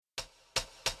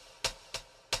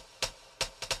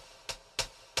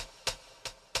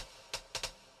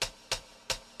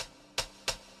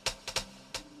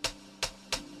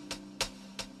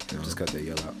cut that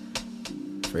yell out.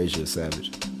 Frazier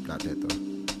Savage. Got that though.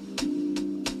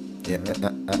 Yeah.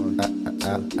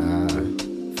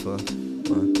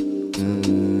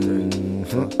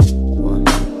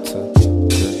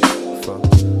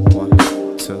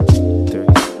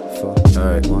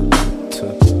 Alright. 1, 2,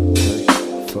 3,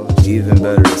 4. Even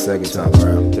better the second time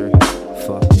around. 3,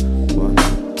 4. 1,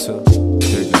 2,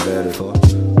 3. Even better. 4.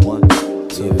 1,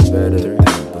 2. Even better than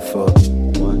before.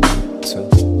 1, 2,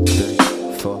 3,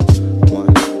 4.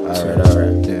 1.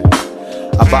 Alright. Yeah.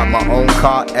 I bought my own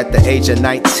car at the age of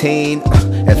 19.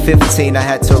 At 15 I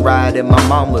had to ride in my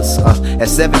mama's. At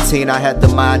 17 I had the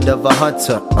mind of a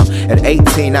hunter. At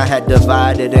 18 I had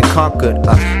divided and conquered.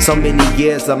 So many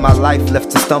years of my life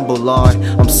left to stumble on.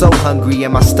 I'm so hungry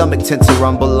and my stomach tends to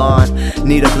rumble on.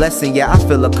 Need a blessing, yeah, I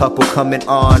feel a couple coming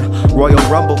on. Royal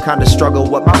Rumble, kinda struggle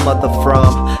with my mother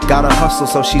from. Gotta hustle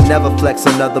so she never flex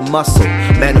another muscle.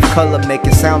 Man of color make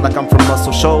it sound like I'm from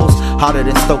Muscle Shoals. Hotter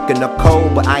than stoking up coal,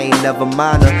 but I ain't never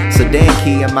minor. Sedan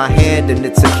key in my hand and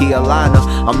it's a key aligner.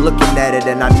 I'm looking at it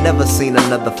and I never seen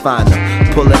another finer.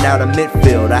 Pulling out a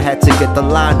midfield, I had to get the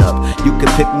lineup. You could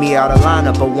pick me out a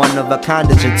lineup, a one of a kind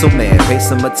of gentleman. Pay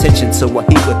some attention to what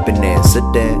he whipping in.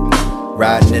 Sedan,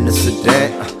 riding in the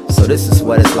sedan. So this is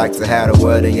what it's like to have the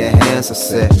world in your hands. I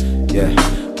said, yeah,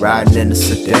 riding in the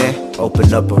sedan.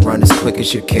 Open up and run as quick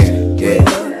as you can. Yeah.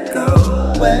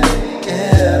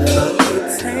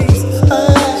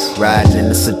 Riding in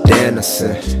the sedan, I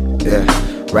said, yeah,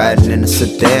 riding in the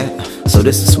sedan. So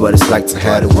this is what it's like to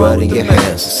have the world in your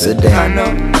hands. Sedan. I know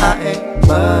I ain't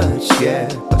much, yeah,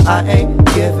 but I ain't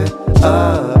giving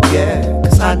up, yeah.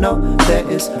 Cause I know there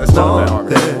is more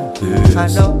than this. I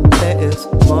know there is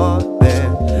more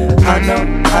than. I know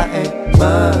I ain't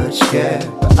much, yeah,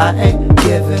 but I ain't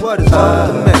giving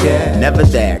up, yeah. Never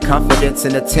that. Confidence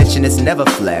and attention is never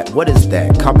flat. What is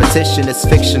that? Competition is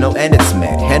fictional and it's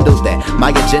mad. Handle that. My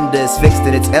agenda is fixed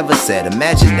and it's ever set.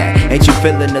 Imagine that. Ain't you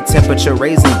feeling the temperature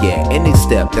raising yet? Any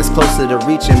step that's closer to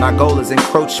reaching my goal is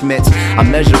encroachment.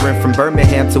 I'm measuring from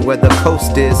Birmingham to where the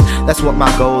coast is. That's what my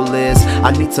goal is.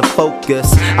 I need to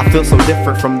focus. I feel so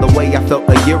different from the way I felt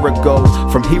a year ago.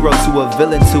 From hero to a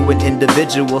villain to an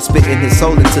individual, spitting his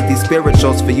soul into these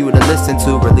spirituals for you to listen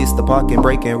to. Release the parking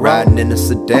brake and riding in the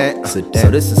sedan. So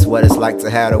this is what it's like to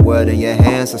have the world in your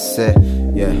hands. I said,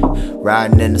 yeah,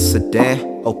 riding in the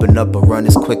sedan. Open up and run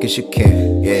as quick as you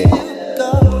can. Yeah.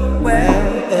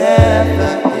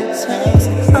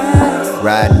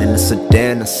 Riding in the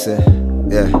sedan, I said,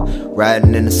 yeah,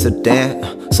 riding in the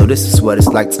sedan. So this is what it's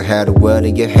like to have the world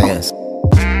in your hands.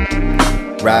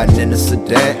 Riding in the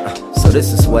sedan. So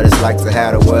this is what it's like to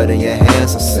have the world in your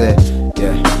hands. I said,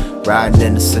 yeah, riding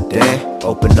in the sedan.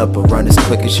 Open up and run as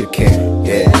quick as you can.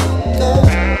 Yeah.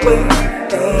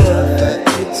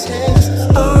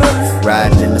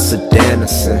 Riding in the sedan, I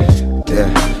said,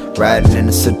 yeah, riding in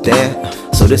the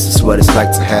sedan. So this is what it's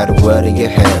like to have the world in your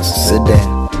hands.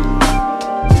 Sedan.